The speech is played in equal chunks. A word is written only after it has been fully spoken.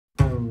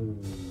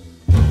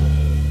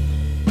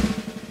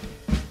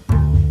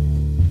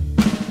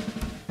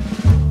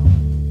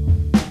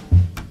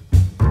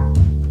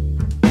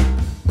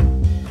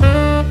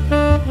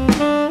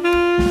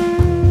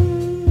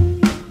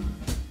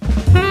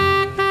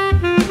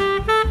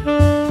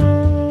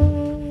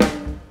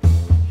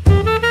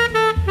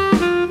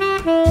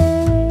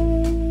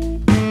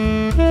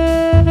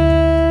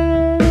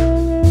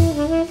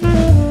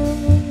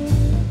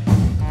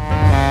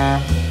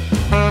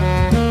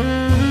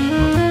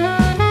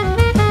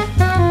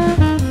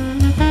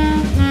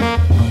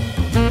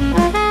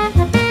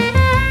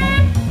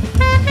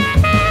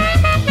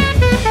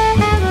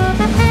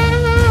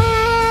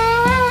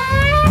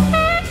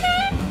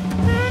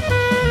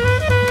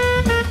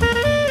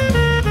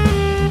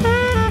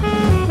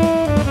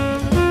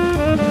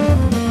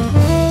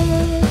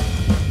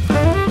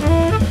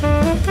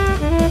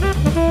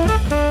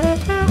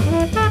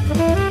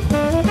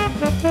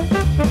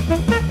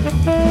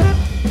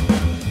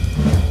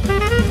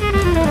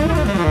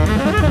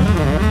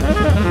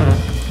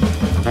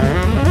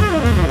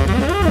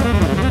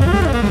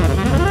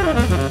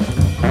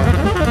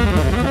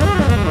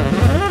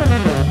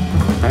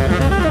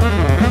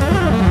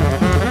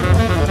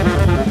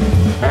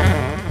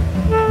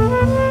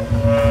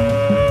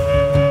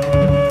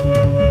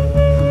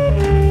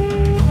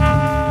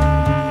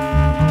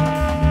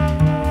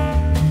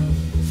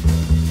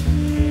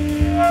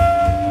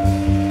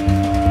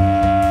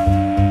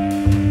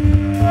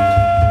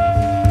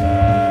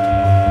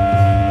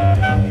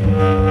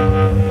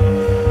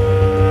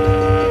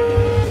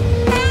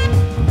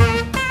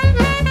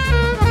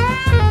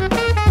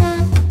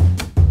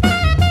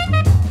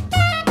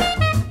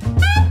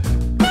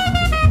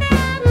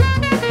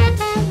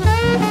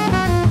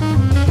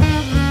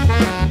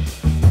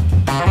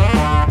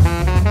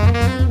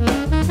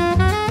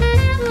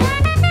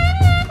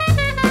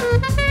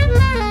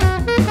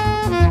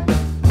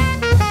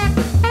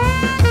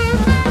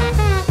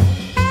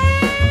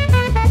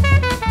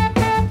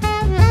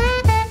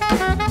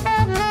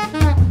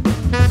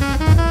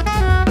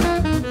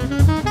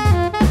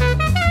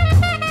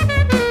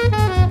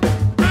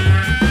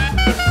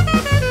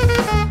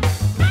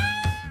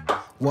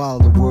While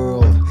the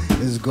world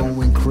is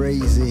going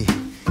crazy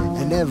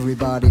and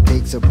everybody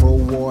takes a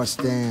pro-war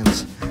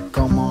stance.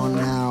 Come on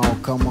now,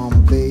 come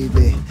on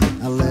baby,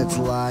 and let's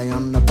lie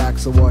on the back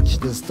so watch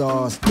the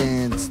stars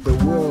dance. The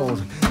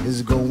world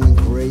is going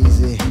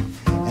crazy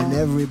and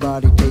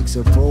everybody takes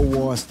a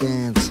pro-war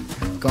stance.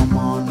 Come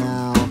on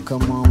now,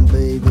 come on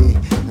baby,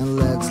 and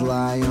let's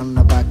lie on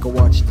the back and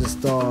watch the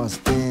stars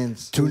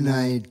dance.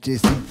 Tonight they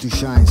seem to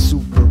shine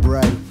super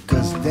bright,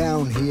 cause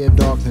down here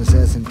darkness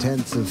has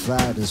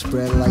intensified and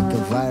spread like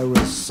a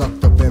virus,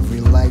 sucked up every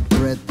light.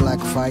 Red black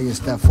fires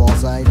that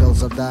false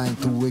idols are dying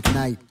to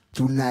ignite.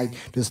 Tonight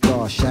the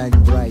stars shine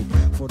bright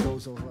for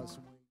those of us